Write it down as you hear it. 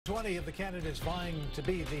20 of the candidates vying to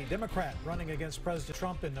be the Democrat running against President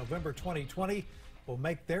Trump in November 2020 will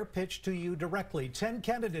make their pitch to you directly. 10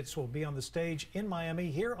 candidates will be on the stage in Miami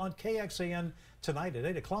here on KXAN tonight at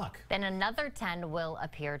 8 o'clock. Then another 10 will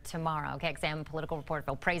appear tomorrow. KXAN political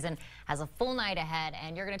reporter Prazan has a full night ahead,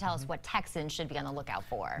 and you're going to tell us what Texans should be on the lookout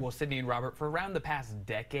for. Well, Sydney and Robert, for around the past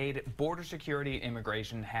decade, border security and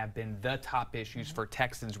immigration have been the top issues for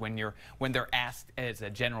Texans when they're asked as a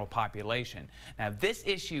general population. Now, this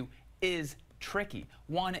issue is tricky.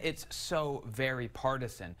 One, it's so very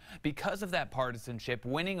partisan. Because of that partisanship,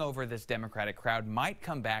 winning over this Democratic crowd might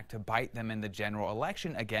come back to bite them in the general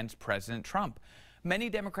election against President Trump.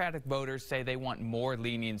 Many Democratic voters say they want more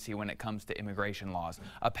leniency when it comes to immigration laws,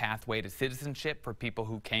 a pathway to citizenship for people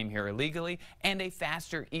who came here illegally, and a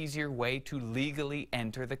faster, easier way to legally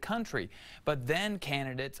enter the country. But then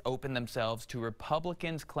candidates open themselves to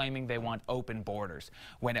Republicans claiming they want open borders.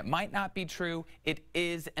 When it might not be true, it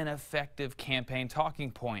is an effective campaign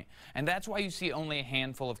talking point. And that's why you see only a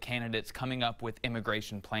handful of candidates coming up with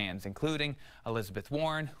immigration plans, including Elizabeth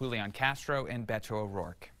Warren, Julian Castro, and Beto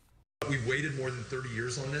O'Rourke. We've waited more than 30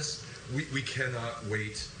 years on this. We cannot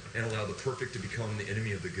wait and allow the perfect to become the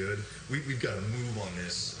enemy of the good. We've got to move on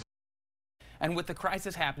this. And with the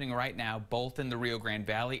crisis happening right now, both in the Rio Grande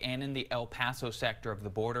Valley and in the El Paso sector of the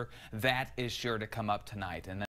border, that is sure to come up tonight. And